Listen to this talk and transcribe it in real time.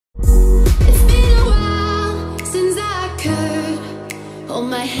hold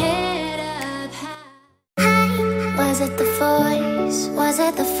my head up high. Was it the voice? Was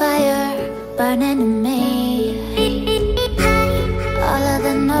it the fire burning in me? All of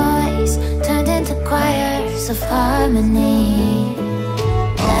the noise turned into choirs of harmony.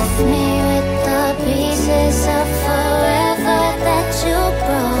 Left me with the pieces of forever that you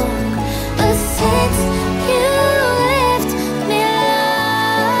broke. But since you left me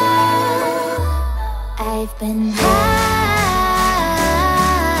alone, I've been high.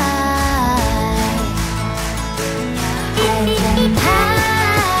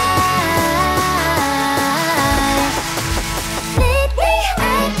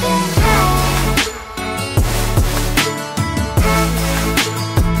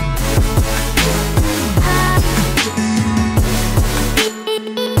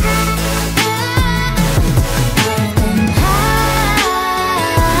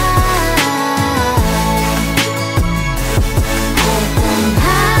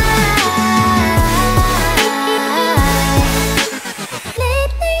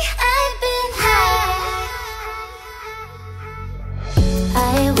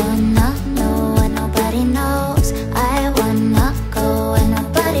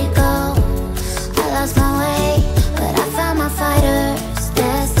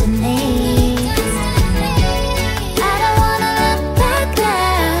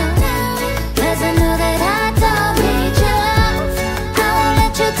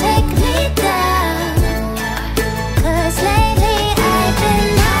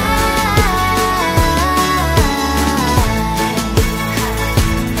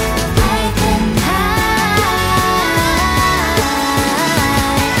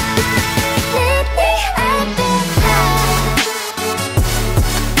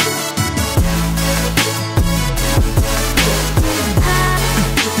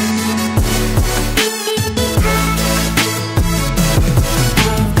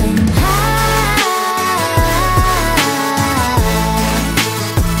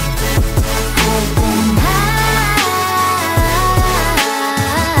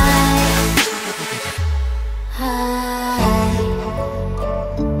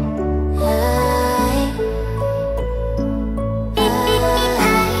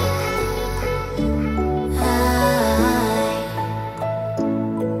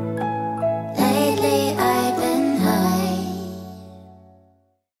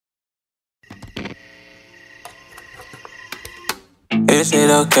 Is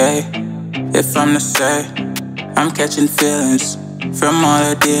it okay if I'm to say I'm catching feelings from all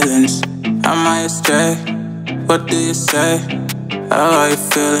the dealings? Am I astray? What do you say? How are you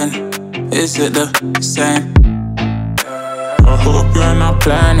feeling? Is it the same? I hope you're not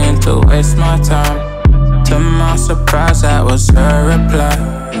planning to waste my time. To my surprise, that was her reply.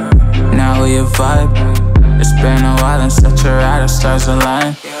 Now we vibe. It's been a while and such a ride, the stars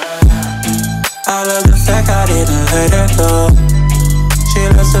align. I love the fact I didn't let her go. She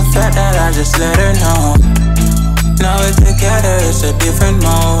loves the fact that I just let her know. Now we're together, it's a different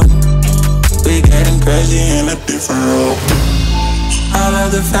mode. We getting crazy in a different role. I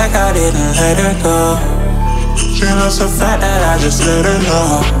love the fact I didn't let her go. She loves the fact that I just let her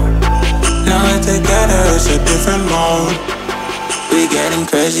know. Now we're together, it's a different mode. We getting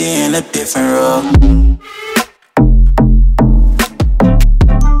crazy in a different role.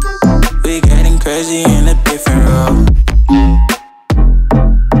 We getting crazy in a different role.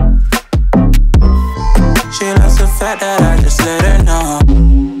 She loves the fact that I just let her know.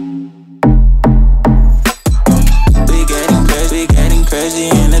 We getting crazy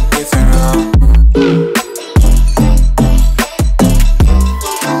in a different role.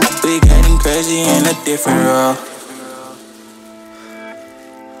 We getting crazy in a different role.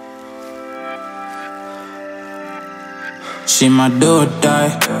 She my do or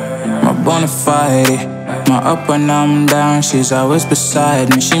die, my bona fide. My up when I'm down, she's always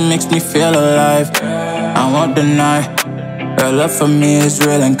beside me. She makes me feel alive, I won't deny. Her love for me is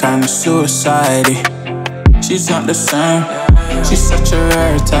real and kinda suicide-y. She's not the same, she's such a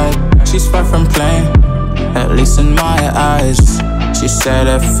rare type. She's far from plain, at least in my eyes. She said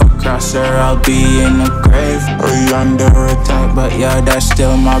if I cross her, I'll be in the grave or under her type, but yeah, that's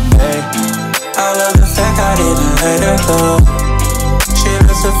still my babe. I love the fact I didn't let her go. She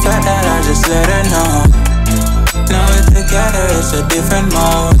loves the fact that I just let her know. Now we're together, it's a different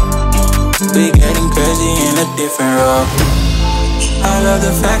mode. We getting crazy in a different role. I love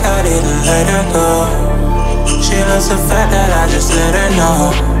the fact I didn't let her go. She loves the fact that I just let her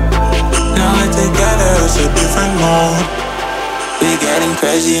know. Now we're together, it's a different mode. We getting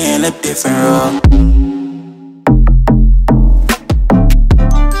crazy in a different role.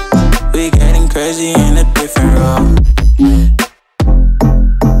 We getting crazy in a different role.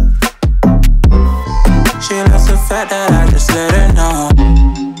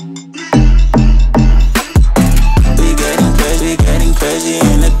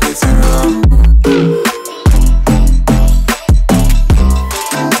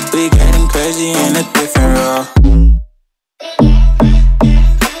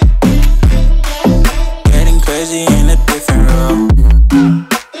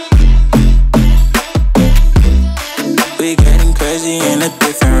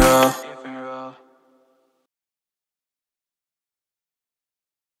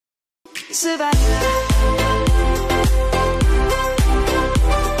 survive.